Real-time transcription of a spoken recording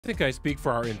I think I speak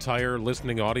for our entire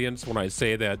listening audience when I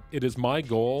say that it is my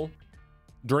goal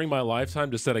during my lifetime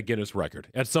to set a Guinness record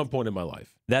at some point in my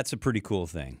life. That's a pretty cool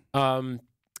thing.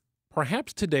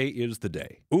 Perhaps today is the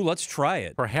day. Ooh, let's try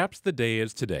it. Perhaps the day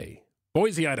is today.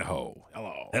 Boise, Idaho.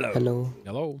 Hello. Hello. Hello.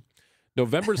 Hello.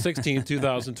 November 16th,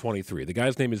 2023. The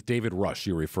guy's name is David Rush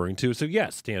you're referring to. So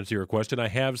yes, to answer your question, I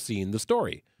have seen the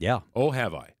story. Yeah. Oh,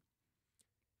 have I?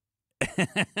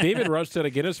 David Rush set a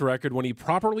Guinness record when he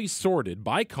properly sorted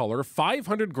by color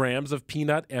 500 grams of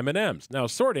peanut M&Ms. Now,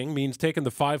 sorting means taking the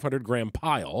 500-gram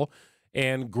pile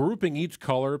and grouping each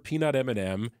color peanut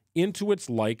M&M into its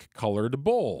like-colored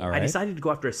bowl. All right. I decided to go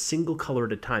after a single color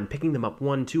at a time, picking them up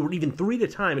 1, 2, or even 3 at a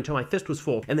time until my fist was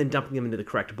full, and then dumping them into the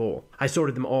correct bowl. I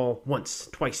sorted them all once,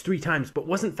 twice, 3 times, but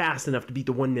wasn't fast enough to beat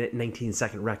the 1 minute and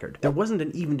 19-second record. There wasn't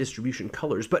an even distribution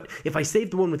colors, but if I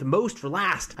saved the one with the most for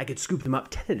last, I could scoop them up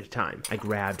 10 at a time. I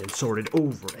grabbed and sorted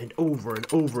over and over and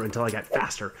over until I got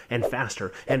faster and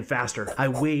faster and faster. I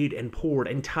weighed and poured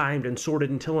and timed and sorted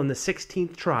until on the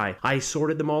 16th try, I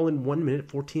sorted them all in 1 minute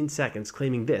 14 seconds,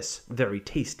 claiming this very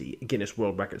tasty Guinness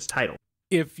World Records title.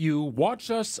 If you watch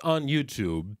us on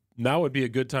YouTube, now would be a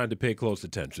good time to pay close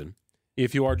attention.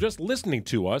 If you are just listening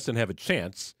to us and have a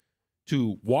chance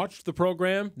to watch the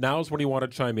program, now's when you want to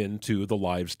chime into the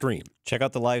live stream. Check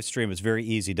out the live stream. It's very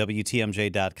easy.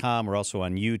 WTMJ.com. We're also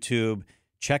on YouTube.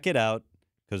 Check it out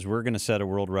because we're going to set a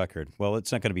world record. Well, it's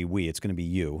not going to be we. It's going to be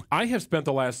you. I have spent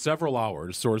the last several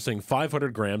hours sourcing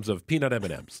 500 grams of peanut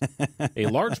M&Ms, a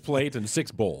large plate and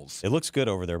 6 bowls. It looks good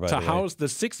over there, by the way. To house the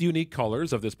 6 unique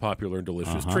colors of this popular and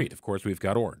delicious treat. Of course, we've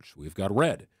got orange, we've got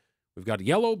red, we've got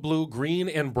yellow, blue, green,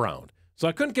 and brown. So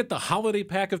I couldn't get the holiday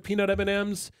pack of peanut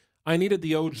M&Ms. I needed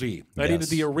the OG. I needed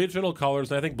the original colors,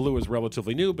 and I think blue is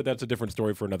relatively new, but that's a different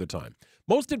story for another time.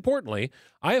 Most importantly,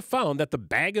 I have found that the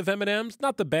bag of M&Ms,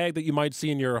 not the bag that you might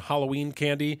see in your Halloween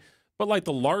candy, but like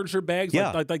the larger bags,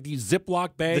 like these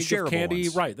Ziploc bags of candy.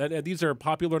 Ones. Right, these are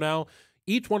popular now.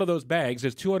 Each one of those bags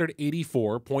is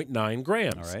 284.9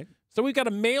 grams. All right. So we've got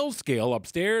a mail scale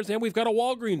upstairs, and we've got a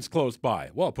Walgreens close by.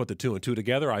 Well, put the 2 and 2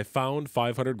 together. I found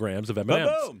 500 grams of M&Ms.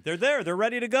 Boom! They're there. They're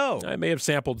ready to go. I may have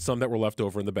sampled some that were left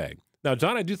over in the bag. Now,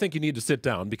 John, I do think you need to sit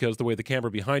down because the way the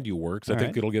camera behind you works, I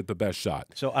think it'll get the best shot.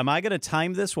 So am I going to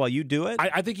time this while you do it?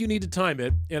 I think you need to time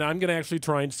it, and I'm going to actually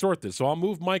try and sort this. So I'll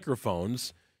move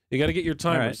microphones. You got to get your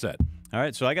timer set. All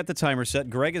right, so I got the timer set.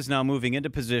 Greg is now moving into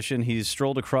position. He's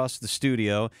strolled across the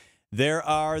studio. There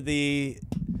are the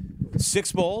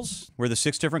 6 bowls where the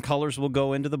 6 different colors will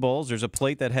go into the bowls. There's a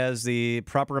plate that has the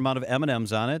proper amount of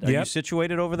M&Ms on it. Are you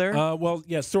situated over there? Well,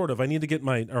 yeah, sort of. I need to get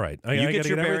my... All right. I got to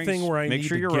get everything where I need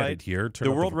to get it here. The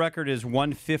world record is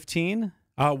 115?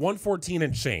 114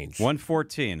 and change.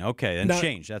 114. Okay, and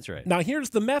change. That's right. Now,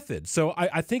 here's the method. So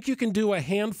I think you can do a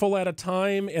handful at a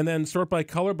time and then sort by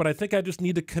color, but I think I just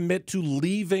need to commit to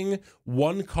leaving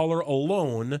one color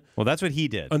alone. Well, that's what he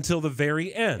did. Until the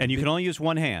very end. And you can only use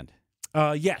one hand.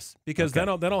 Yes, because then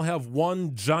I'll have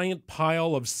one giant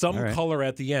pile of some color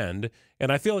at the end,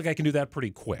 and I feel like I can do that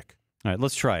pretty quick. All right,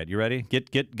 let's try it. You ready? Get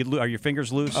are your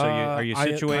fingers loose? Are you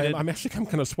situated? I'm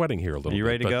kind of sweating here a little bit. Are you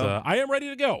ready to go? I am ready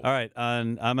to go. All right,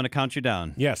 I'm going to count you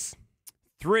down. Yes.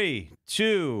 3,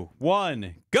 2,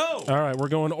 1, go! All right, we're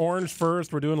going orange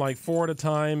first. We're doing like 4 at a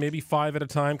time, maybe 5 at a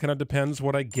time. Kind of depends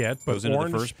what I get. But goes into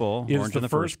orange the first bowl. Is orange the in the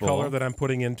first color that I'm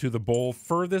putting into the bowl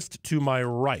furthest to my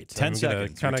right. 10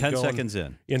 seconds. 10 seconds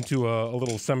in. Into a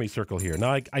little semicircle here.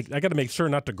 Now, I got to make sure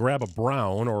not to grab a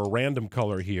brown or a random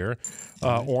color here.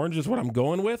 Orange is what I'm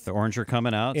going with. The orange are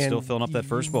coming out, and still filling up that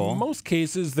first bowl. In most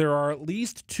cases, there are at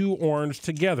least 2 orange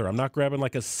together. I'm not grabbing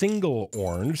like a single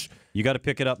orange. You got to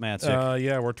pick it up, Matzek.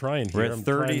 Yeah, we're trying here. We're at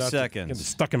 30 seconds. Get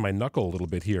stuck in my knuckle a little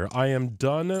bit here. I am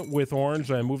done with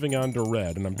orange. I'm moving on to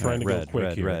red, and I'm trying to go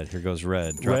quick here. Red. Here goes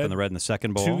red. Dropping the red in the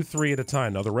second bowl. 2, 3 at a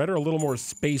time. Now, the red are a little more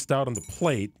spaced out on the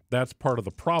plate. That's part of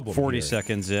the problem 40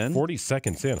 seconds in. 40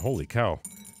 seconds in. Holy cow.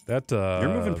 You're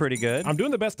moving pretty good. I'm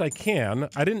doing the best I can.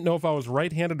 I didn't know if I was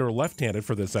right-handed or left-handed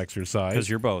for this exercise. Because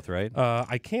you're both, right?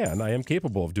 I am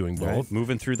capable of doing both. Right.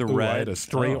 Moving through the red. red. I had a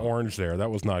stray orange there. That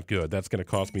was not good. That's going to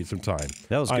cost me some time.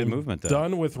 That was good movement, though.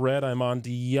 Done with red. I'm on to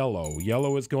yellow.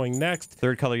 Yellow is going next.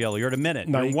 Third color yellow. You're at a minute.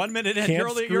 Now, you're 1 minute in. You're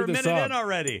a minute in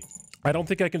already. I don't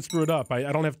think I can screw it up.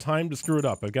 I don't have time to screw it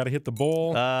up. I've got to hit the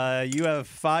bowl. You have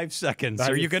 5 seconds.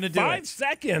 Are you going to do it? 5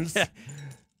 seconds?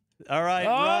 All right.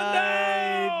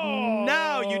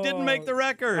 No, you didn't make the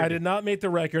record. I did not make the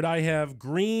record. I have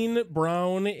green,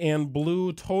 brown, and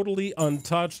blue totally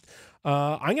untouched.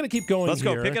 I'm going to keep going. Let's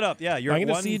go. Pick it up. Yeah, you're I'm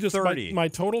at 1:30. See just my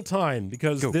total time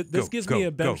because this gives me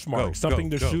a benchmark,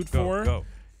 something to shoot for. Go.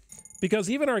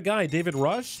 Because even our guy, David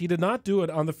Rush, he did not do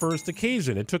it on the first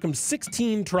occasion. It took him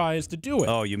 16 tries to do it.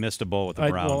 Oh, you missed a bowl with the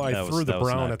brown. I threw the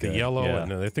brown at the yellow,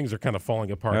 and things are kind of falling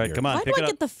apart. All right, here. come on, Why do I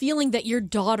get the feeling that your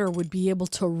daughter would be able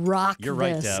to rock You're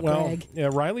right, this, Deb. Well, Greg? yeah,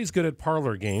 Riley's good at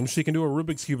parlor games. She can do a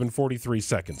Rubik's Cube in 43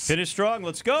 seconds. Finish strong.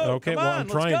 Let's go. Okay, come well, on, I'm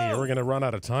let's trying go. here. We're going to run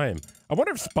out of time. I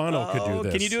wonder if Spano could do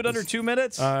this. Can you do it under 2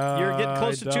 minutes? You're getting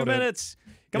close to 2 minutes.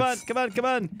 Come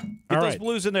on. Get those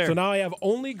blues in there. So now I have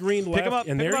only green left, him up,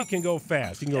 and pick there him you up. can go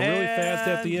fast. You can go really fast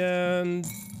at the end.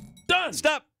 Done.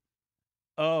 Stop.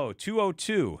 Oh,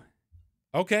 202.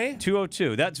 Okay.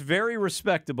 202. That's very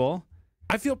respectable.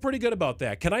 I feel pretty good about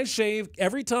that. Can I shave,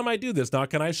 every time I do this now,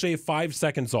 can I shave 5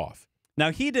 seconds off?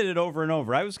 Now, he did it over and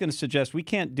over. I was going to suggest we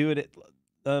can't do it.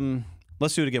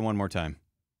 Let's do it again one more time.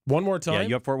 One more time? Yeah,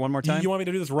 you up for it one more time? You want me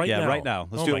to do this right now? Yeah, right now.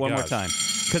 Let's do it one more time.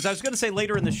 Because I was going to say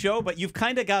later in the show, but you've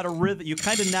kind of got a rhythm. You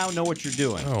kind of now know what you're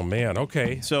doing. Oh, man.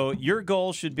 Okay. So your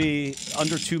goal should be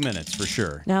under 2 minutes for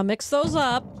sure. Now mix those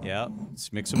up. Yeah,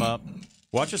 let's mix them up.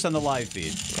 Watch us on the live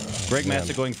feed. Greg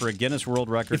Matzek going for a Guinness World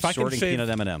Record If I can sorting shave peanut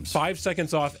M&Ms. 5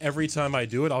 seconds off every time I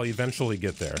do it, I'll eventually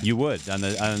get there. You would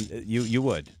you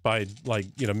would By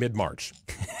mid-March.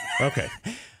 Okay.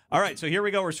 All right, so here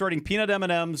we go. We're sorting peanut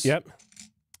M&Ms. Yep.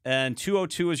 And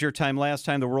 2:02 is your time. Last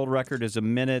time the world record is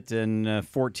 1 minute and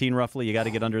 14 roughly. You got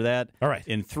to get under that. All right.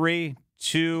 In 3,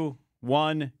 2,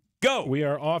 1, go. We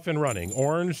are off and running.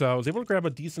 Orange, I was able to grab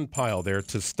a decent pile there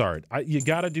to start. You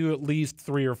got to do at least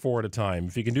 3 or 4 at a time.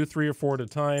 If you can do 3 or 4 at a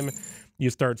time,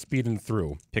 you start speeding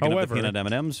through. Picking up the peanut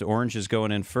M&Ms. Orange is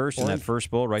going in first in that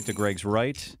first bowl, right to Greg's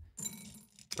right.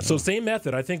 So same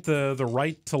method. I think the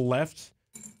right to left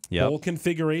bowl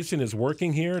configuration is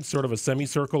working here. It's sort of a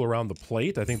semicircle around the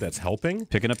plate. I think that's helping.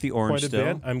 Picking up the orange quite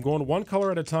a bit. I'm going one color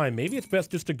at a time. Maybe it's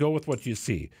best just to go with what you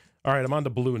see. All right, I'm on to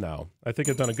blue now. I think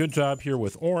I've done a good job here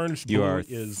with orange. Blue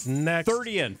is next.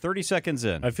 30 seconds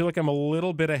in. I feel like I'm a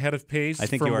little bit ahead of pace I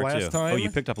think from you are last too. time. Oh,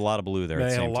 you picked up a lot of blue there at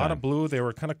the same time. A lot of blue. They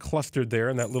were kind of clustered there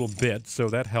in that little bit, so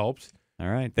that helped. All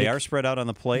right. They are spread out on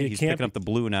the plate. He's picking up the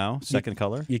blue now, second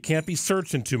color. You can't be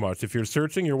searching too much. If you're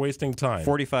searching, you're wasting time.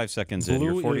 45 seconds in.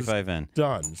 You're 45 in.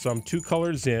 Done. So I'm 2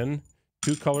 colors in.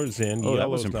 2 colors in. Oh, that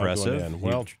was Yellow's not impressive. going in.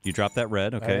 Well, you dropped that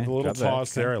red. Okay. I had a little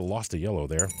toss there. I lost a yellow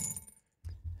there.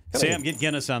 Sam, get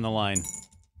Guinness on the line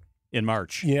in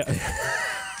March. Yeah.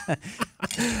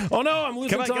 Oh, no, I'm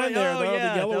losing time there. Oh, though.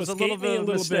 yeah. The yellow was a little escaped me a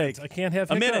little bit. I can't have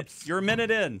hiccups. A minute. You're a minute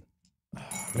in.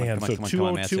 Man, so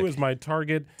 202 is my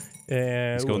target.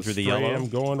 And it's going through the yellow. I'm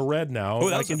going red now. Oh,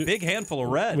 that was a big handful of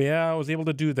red. Yeah, I was able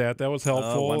to do that. That was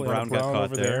helpful. One brown got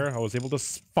caught over there. I was able to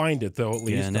find it, though, at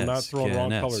least. I'm not throwing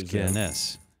wrong colors in.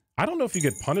 I don't know if you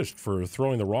get punished for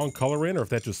throwing the wrong color in or if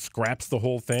that just scraps the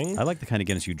whole thing. I like the kind of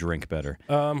Guinness you drink better.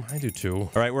 I do, too.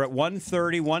 All right, we're at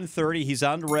 130. He's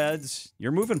on reds.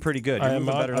 You're moving pretty good. You're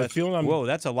moving better. Whoa,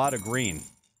 that's a lot of green.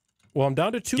 Well, I'm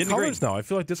down to 2 colors now. I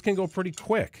feel like this can go pretty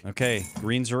quick. Okay,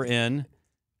 greens are in.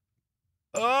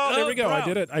 Oh, there we go. Brown.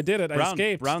 I did it. I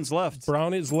escaped. Brown's left.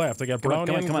 Brown is left. I got brown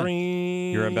and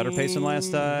green. You're at better pace than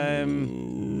last time.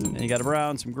 And you got a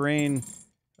brown, some green.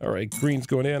 All right, green's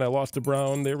going in. I lost a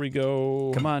brown. There we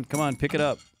go. Come on. Pick it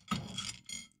up.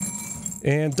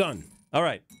 And done. All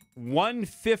right,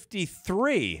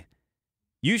 153.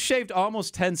 You shaved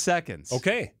almost 10 seconds.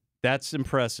 Okay. That's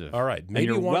impressive. All right. Maybe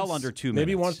you're well under 2 minutes.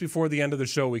 Maybe once before the end of the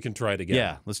show we can try it again.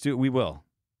 Yeah, let's do it. We will.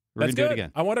 We're going to do it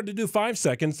again. I wanted to do 5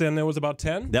 seconds, and it was about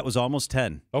 10? That was almost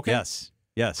 10. Okay. Yes.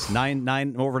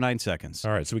 Over 9 seconds.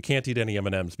 All right, so we can't eat any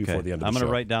M&Ms before the end of the show. I'm going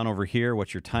to write down over here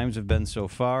what your times have been so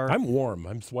far. I'm warm.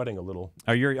 I'm sweating a little.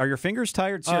 Are your fingers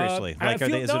tired? Seriously?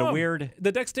 Is it a weird...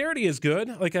 The dexterity is good.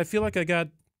 Like, I feel like I got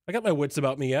my wits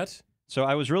about me yet. So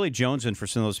I was really jonesing for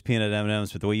some of those peanut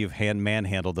M&Ms, but the way you've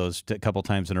manhandled those a couple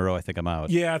times in a row, I think I'm out.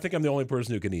 Yeah, I think I'm the only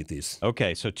person who can eat these.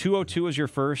 Okay, so 202 was your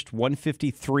first,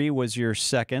 153 was your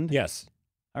second. Yes.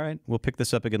 All right, we'll pick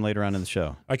this up again later on in the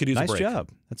show. I could use a break. Nice job.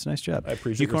 That's a nice job. I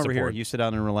appreciate you come your over support. here, you sit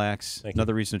down and relax. Thank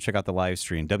Another you. reason to check out the live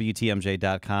stream,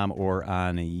 WTMJ.com or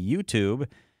on YouTube.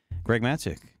 Greg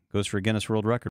Matzek goes for a Guinness World Record.